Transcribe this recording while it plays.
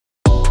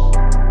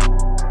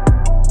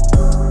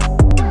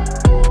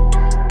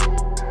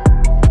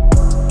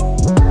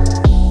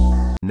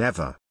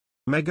Never.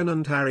 Meghan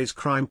and Harry's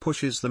crime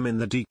pushes them in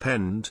the deep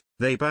end.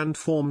 They banned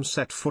form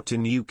set foot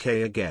in UK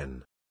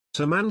again.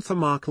 Samantha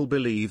Markle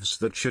believes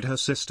that should her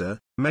sister,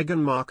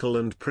 Meghan Markle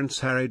and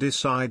Prince Harry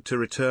decide to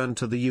return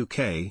to the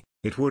UK,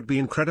 it would be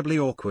incredibly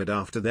awkward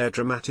after their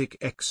dramatic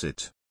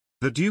exit.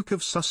 The Duke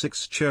of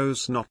Sussex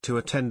chose not to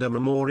attend a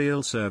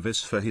memorial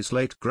service for his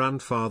late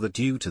grandfather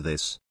due to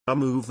this, a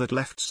move that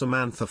left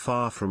Samantha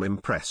far from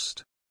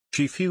impressed.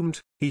 She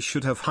fumed, "He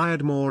should have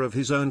hired more of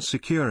his own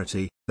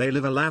security. They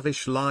live a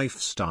lavish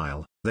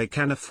lifestyle, they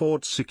can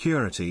afford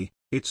security,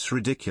 it's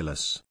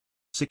ridiculous.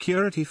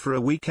 Security for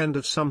a weekend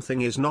of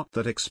something is not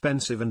that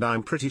expensive and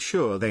I'm pretty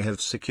sure they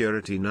have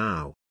security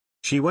now."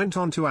 She went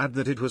on to add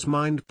that it was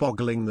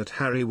mind-boggling that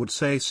Harry would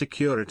say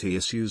security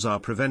issues are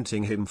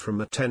preventing him from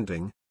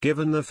attending,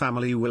 given the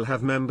family will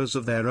have members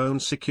of their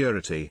own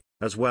security,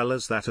 as well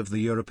as that of the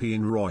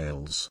European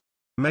royals.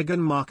 Meghan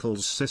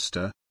Markle's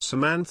sister,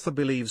 Samantha,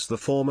 believes the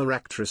former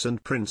actress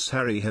and Prince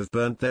Harry have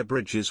burnt their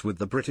bridges with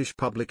the British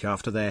public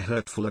after their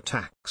hurtful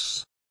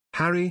attacks.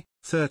 Harry,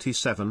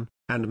 37,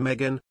 and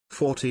Meghan,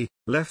 40,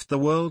 left the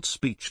world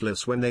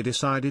speechless when they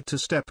decided to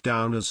step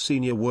down as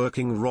senior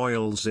working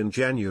royals in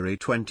January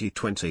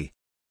 2020.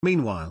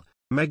 Meanwhile,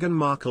 Meghan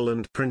Markle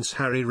and Prince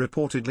Harry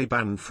reportedly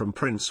banned from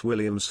Prince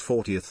William's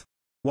 40th.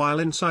 While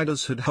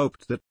insiders had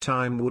hoped that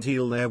time would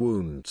heal their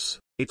wounds,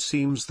 it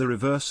seems the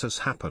reverse has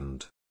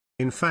happened.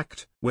 In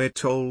fact, we're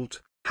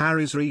told,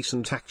 Harry's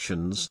recent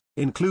actions,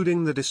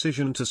 including the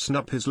decision to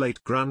snub his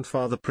late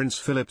grandfather Prince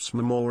Philip's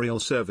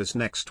memorial service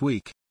next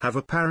week, have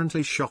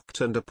apparently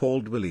shocked and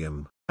appalled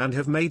William, and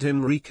have made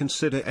him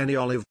reconsider any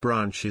olive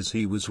branches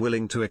he was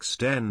willing to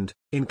extend,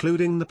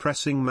 including the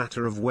pressing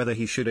matter of whether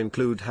he should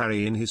include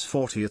Harry in his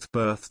 40th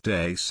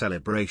birthday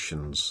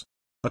celebrations.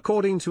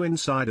 According to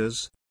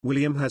insiders,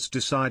 William has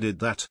decided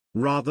that,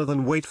 rather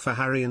than wait for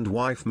Harry and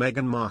wife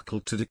Meghan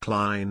Markle to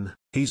decline,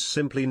 he's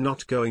simply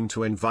not going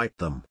to invite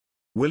them.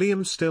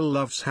 William still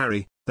loves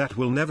Harry, that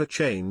will never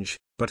change,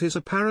 but his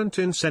apparent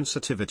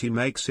insensitivity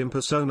makes him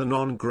persona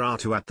non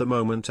grata at the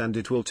moment, and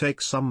it will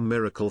take some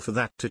miracle for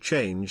that to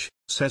change,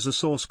 says a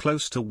source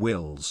close to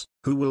Wills,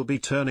 who will be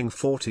turning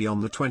 40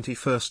 on the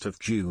 21st of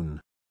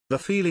June. The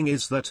feeling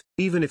is that,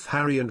 even if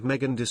Harry and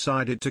Meghan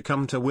decided to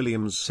come to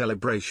William's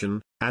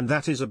celebration, and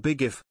that is a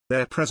big if,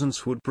 their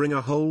presence would bring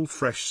a whole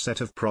fresh set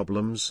of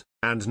problems,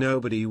 and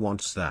nobody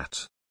wants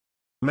that.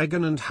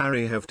 Meghan and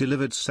Harry have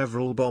delivered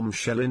several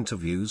bombshell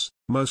interviews,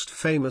 most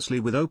famously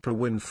with Oprah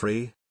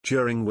Winfrey,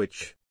 during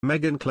which,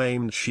 Meghan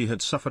claimed she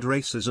had suffered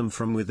racism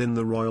from within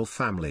the royal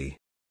family.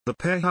 The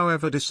pair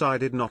however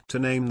decided not to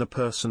name the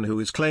person who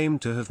is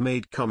claimed to have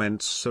made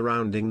comments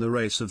surrounding the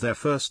race of their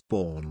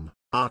firstborn,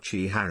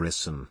 Archie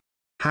Harrison.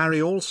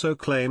 Harry also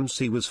claims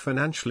he was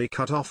financially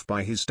cut off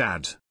by his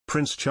dad,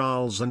 Prince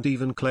Charles, and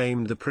even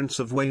claimed the Prince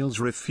of Wales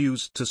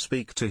refused to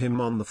speak to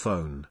him on the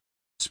phone.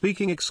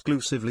 Speaking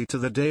exclusively to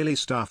the Daily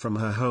Star from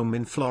her home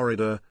in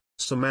Florida,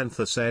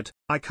 Samantha said,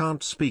 "I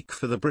can't speak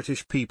for the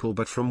British people,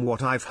 but from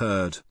what I've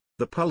heard,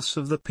 the pulse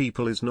of the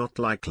people is not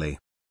likely.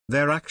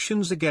 Their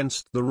actions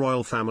against the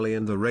royal family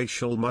and the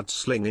racial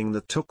mudslinging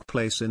that took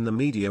place in the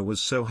media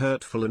was so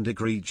hurtful and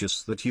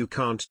egregious that you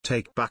can't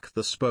take back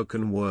the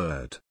spoken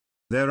word.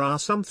 There are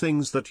some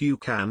things that you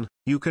can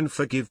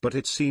forgive, but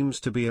it seems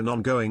to be an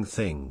ongoing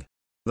thing."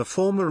 The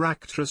former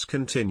actress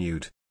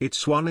continued,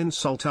 "It's one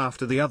insult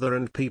after the other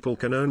and people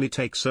can only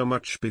take so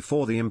much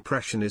before the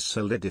impression is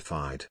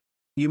solidified.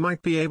 You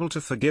might be able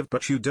to forgive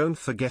but you don't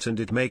forget, and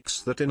it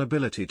makes that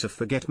inability to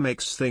forget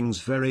makes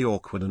things very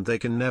awkward and they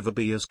can never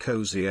be as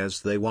cozy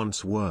as they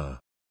once were."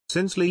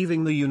 Since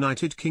leaving the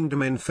United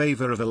Kingdom in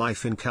favor of a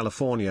life in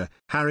California,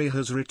 Harry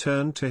has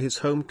returned to his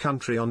home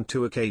country on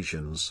 2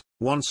 occasions,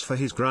 once for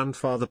his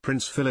grandfather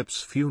Prince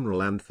Philip's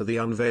funeral and for the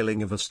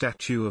unveiling of a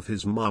statue of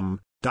his mum,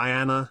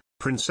 Diana,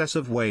 Princess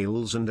of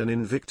Wales, and an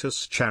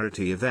Invictus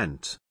charity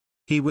event.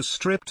 He was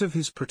stripped of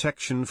his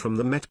protection from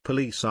the Met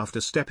Police after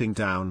stepping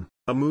down,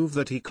 a move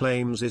that he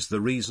claims is the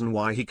reason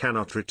why he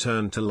cannot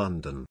return to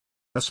London.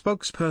 A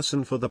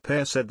spokesperson for the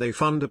pair said they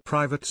fund a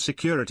private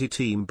security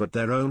team, but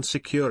their own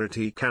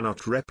security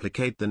cannot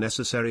replicate the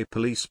necessary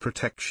police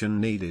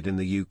protection needed in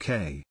the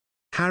UK.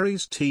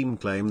 Harry's team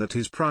claim that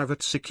his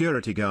private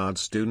security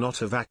guards do not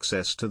have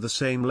access to the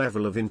same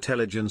level of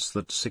intelligence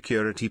that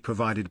security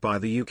provided by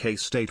the UK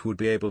state would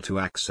be able to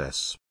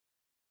access.